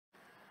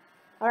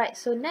Alright,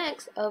 so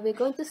next we're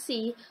going to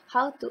see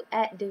how to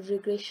add the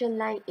regression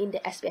line in the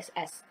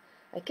SPSS.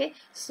 Okay,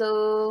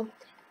 so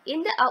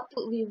in the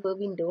output viewer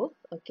window,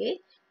 okay,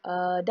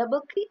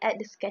 double click at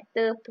the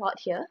scatter plot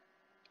here.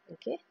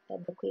 Okay,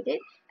 double click it,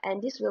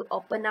 and this will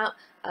open up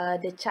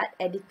the chart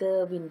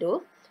editor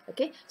window.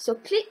 Okay, so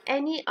click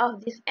any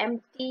of this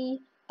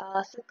empty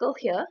circle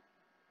here.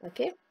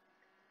 Okay,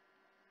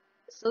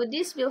 so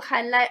this will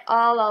highlight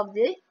all of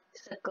the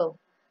circle.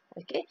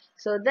 Okay,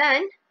 so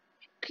then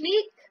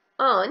click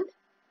on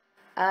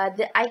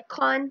the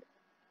icon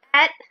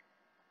add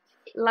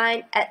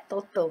line at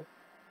total.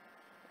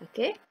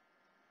 Okay,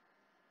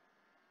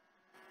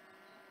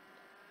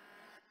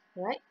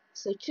 right,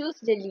 so choose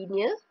the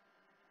linear.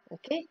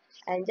 Okay,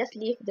 and just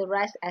leave the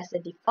rest as the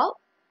default.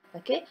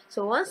 Okay,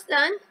 so once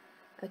done,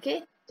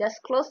 okay,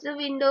 just close the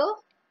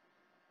window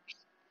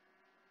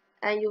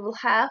and you will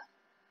have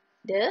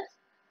the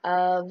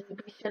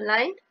regression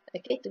line,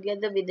 okay,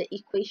 together with the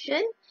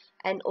equation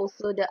and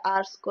also the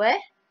R square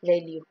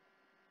value.